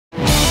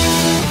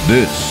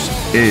This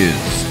is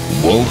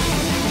Wolff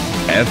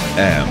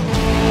FM.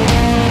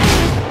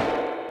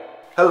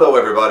 Hello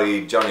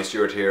everybody, Johnny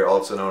Stewart here,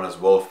 also known as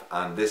Wolff,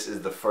 and this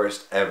is the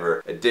first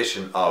ever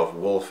edition of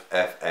Wolff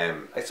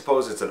FM. I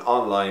suppose it's an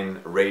online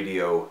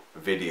radio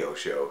video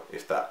show,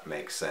 if that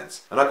makes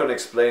sense. I'm not going to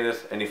explain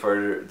it any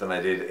further than I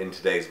did in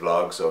today's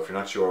vlog, so if you're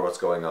not sure what's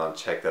going on,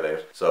 check that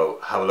out. So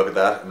have a look at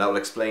that, and that will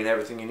explain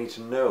everything you need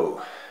to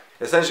know.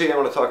 Essentially, I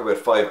want to talk about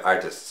 5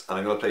 artists, and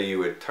I'm going to play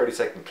you a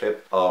 30-second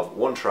clip of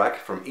one track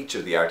from each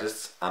of the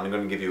artists, and I'm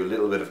going to give you a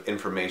little bit of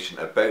information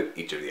about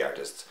each of the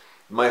artists.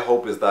 My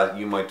hope is that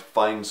you might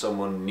find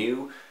someone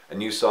new, a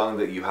new song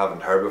that you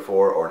haven't heard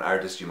before, or an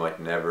artist you might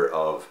never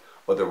have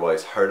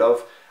otherwise heard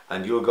of,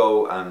 and you'll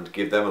go and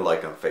give them a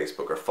like on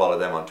Facebook or follow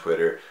them on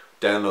Twitter,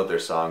 download their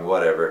song,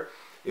 whatever.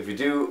 If you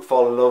do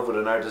fall in love with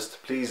an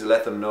artist, please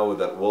let them know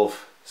that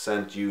Wolff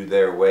sent you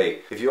their way.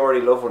 If you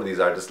already love one of these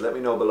artists, let me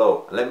know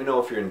below, and let me know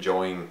if you're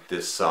enjoying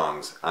these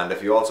songs, and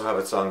if you also have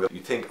a song that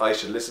you think I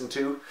should listen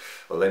to,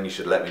 well then you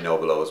should let me know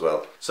below as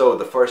well. So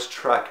the first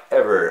track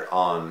ever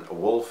on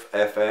Wolff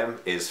FM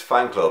is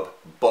FANGCLUB,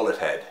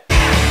 Bullethead.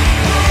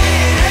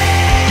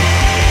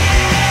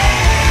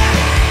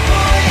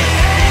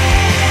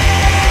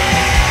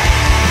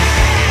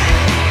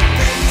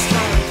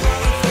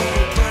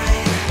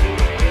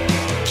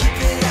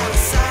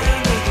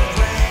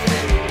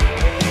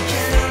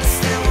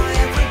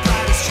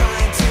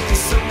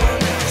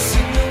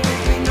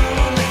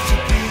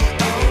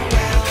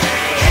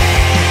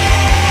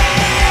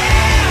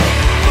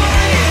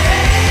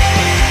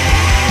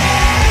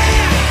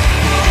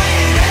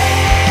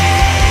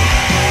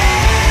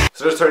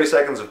 So there's 30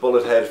 seconds of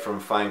Bullethead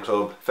from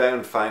FANGCLUB.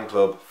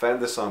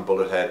 Found this song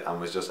Bullethead and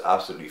was just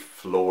absolutely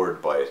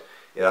floored by it.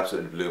 It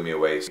absolutely blew me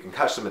away. So you can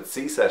catch them at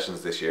C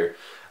Sessions this year,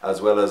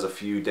 as well as a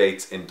few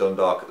dates in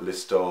Dundalk,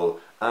 Listowel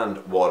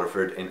and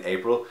Waterford in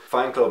April.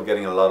 FANGCLUB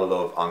getting a lot of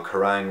love on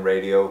Kerrang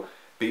Radio,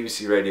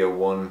 BBC Radio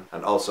 1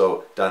 and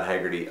also Dan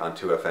Hegarty on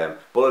 2FM.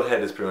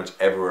 Bullethead is pretty much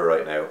everywhere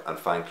right now, and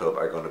FANGCLUB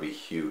are going to be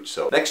huge.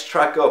 So next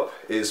track up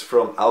is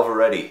from Ailbhe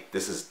Reddy.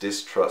 This is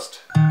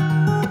Distrust.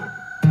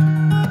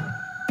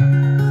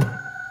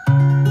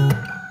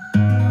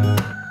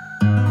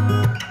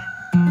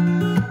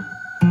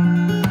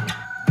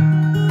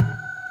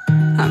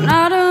 I'm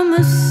not a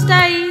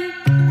mistake.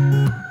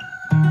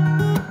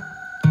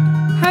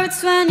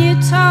 Hurts when you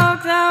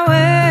talk that way.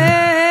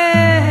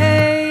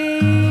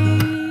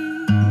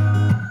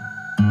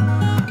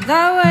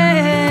 That way.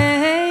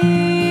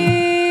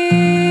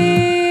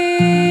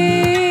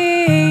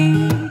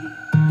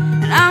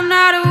 And I'm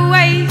not a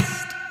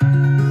waste.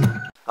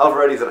 Ailbhe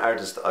Reddy is an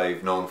artist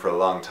I've known for a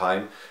long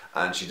time,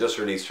 and she just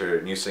released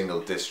her new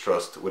single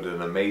Distrust with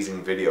an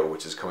amazing video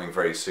which is coming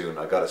very soon.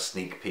 I got a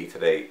sneak peek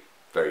today.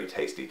 Very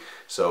tasty.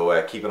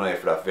 So keep an eye out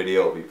for that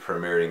video. It'll be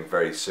premiering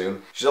very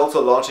soon. She's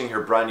also launching her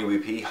brand new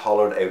EP,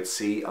 Hollowed Out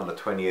Sea, on the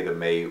 28th of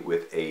May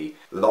with a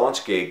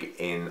launch gig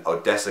in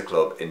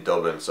OTHERKIN in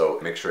Dublin, so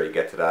make sure you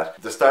get to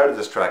that. The start of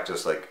this track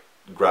just like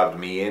grabbed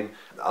me in.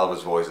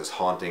 Ailbhe's voice is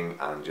haunting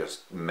and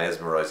just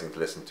mesmerizing to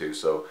listen to,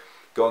 so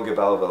go and give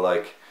Ailbhe a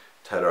like,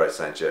 tell her I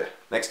sent you.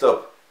 Next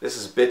up, this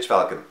is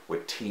Falcon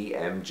with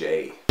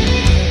TMJ.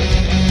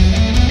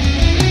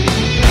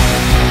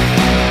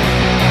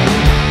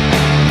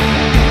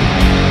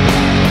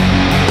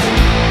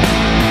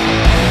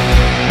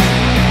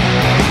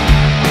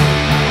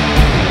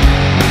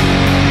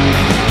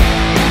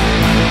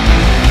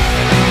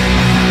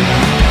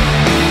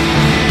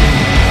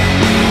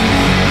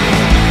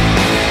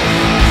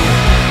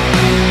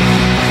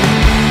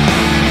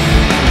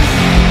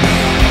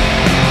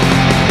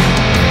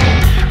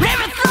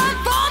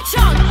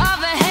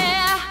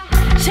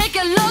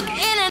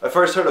 I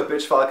first heard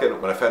of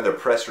Falcon when I found their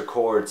press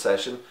record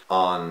session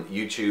on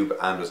YouTube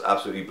and was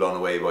absolutely blown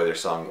away by their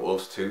song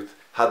Wolf's Tooth.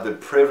 Had the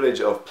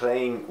privilege of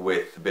playing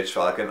with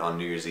Falcon on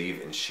New Year's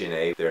Eve in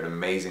Shinay. They're an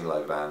amazing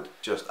live band,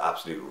 just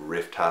absolute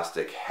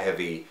riff-tastic,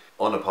 heavy,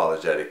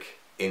 unapologetic,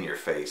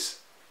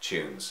 in-your-face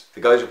tunes.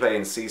 The guys are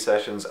playing C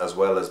Sessions as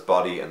well as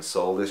Body and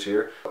Soul this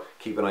year.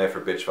 Keep an eye out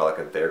for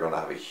Falcon, they're going to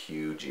have a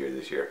huge year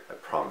this year, I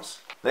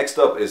promise. Next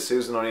up is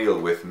Susan O'Neill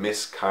with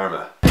Miss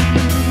Karma.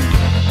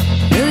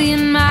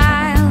 Million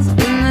miles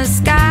in the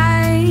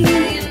sky.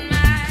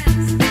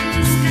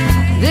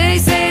 They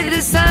say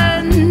the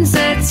sun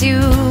sets you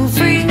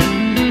free.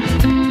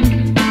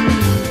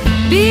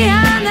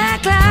 Behind that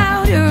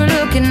cloud you're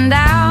looking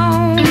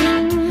down.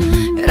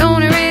 It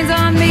only rains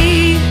on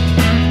me.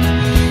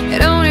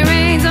 It only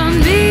rains on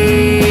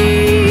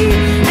me.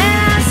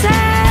 And I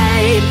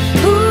say,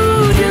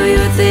 who do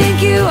you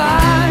think you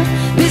are?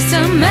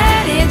 Mr.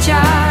 Man in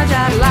charge,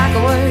 I'd like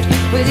a word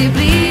with you,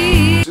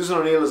 please. Susan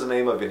O'Neill is a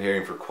name I've been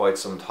hearing for quite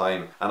some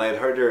time, and I had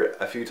heard her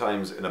a few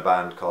times in a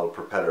band called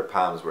Propeller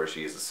Palms where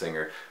she is a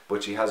singer,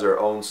 but she has her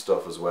own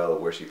stuff as well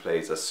where she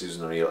plays as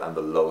Susan O'Neill and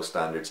the Low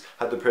Standards.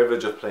 Had the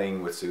privilege of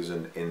playing with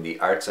Susan in the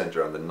Art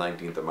Centre on the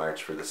 19th of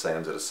March for the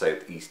Sounds of the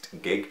South East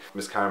gig.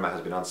 Miss Karma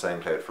has been on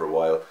SoundCloud for a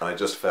while and I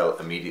just fell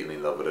immediately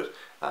in love with it.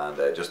 and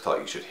just thought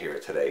you should hear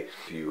it today.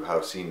 If you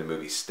have seen the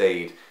movie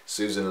Stayed,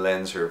 Susan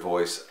lends her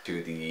voice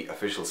to the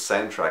official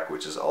soundtrack,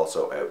 which is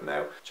also out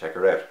now. Check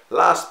her out.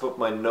 Last but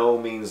by no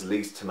means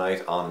least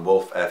tonight on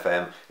Wolff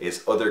FM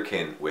is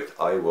OTHERKIN with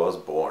I Was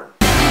Born.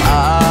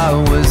 I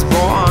was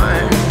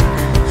born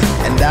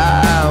and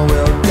I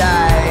will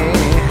die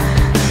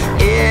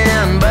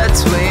in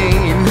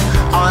between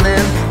on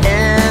an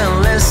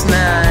endless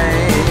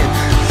night.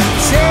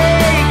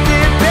 Take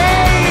the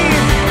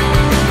pain,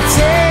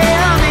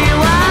 tell me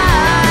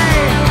why,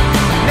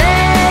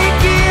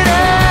 make it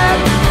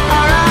up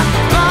or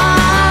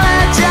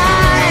apologize.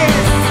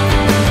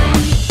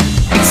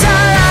 It's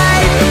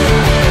alright,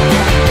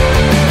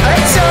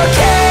 it's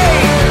okay,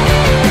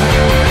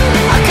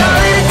 I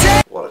call it a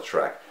day. What a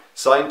track.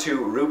 Signed to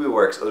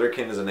Rubyworks,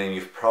 OTHERKIN is a name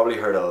you've probably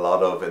heard a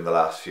lot of in the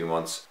last few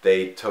months.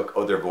 They took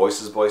Other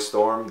Voices by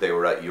storm. They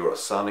were at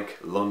Eurosonic,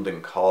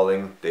 London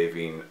Calling. They've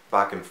been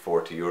back and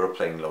forth to Europe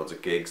playing loads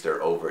of gigs.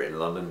 They're over in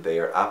London. They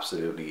are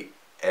absolutely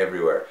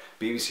everywhere.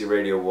 BBC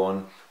Radio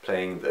 1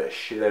 playing the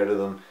shit out of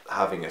them,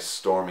 having a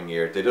storming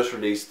year. They just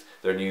released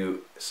their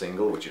new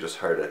single, which you just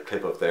heard a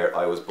clip of there,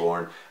 I Was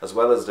Born, as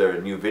well as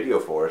their new video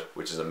for it,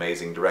 which is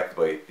amazing, directed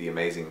by the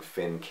amazing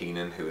Finn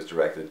Keenan, who has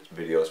directed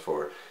videos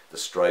for The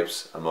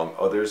Stripes, among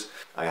others.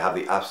 I have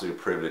the absolute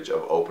privilege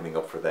of opening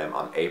up for them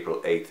on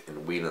April 8th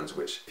in Whelan's,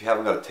 which if you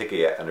haven't got a ticket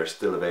yet and they're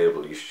still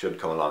available, you should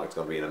come along. It's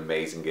going to be an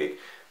amazing gig.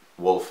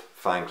 Wolff,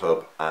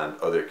 FANGCLUB and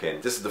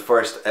OTHERKIN. This is the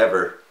first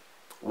ever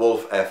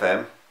Wolff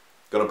FM.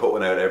 Going to put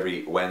one out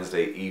every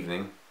Wednesday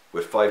evening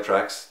with 5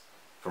 tracks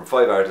from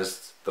 5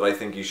 artists that I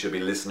think you should be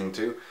listening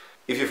to.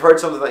 If you've heard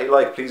something that you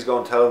like, please go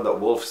and tell them that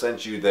Wolff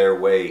sent you their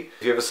way.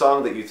 If you have a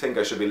song that you think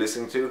I should be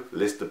listening to,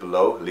 list it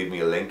below, leave me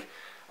a link.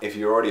 If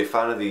you're already a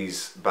fan of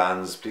these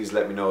bands, please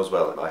let me know as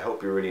well. I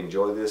hope you really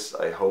enjoyed this.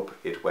 I hope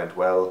it went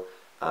well.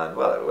 And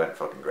well, it went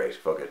fucking great.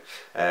 Fuck it.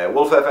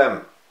 Wolff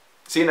FM.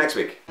 See you next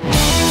week.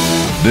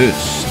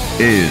 This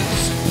is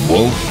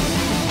Wolff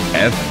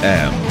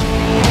FM.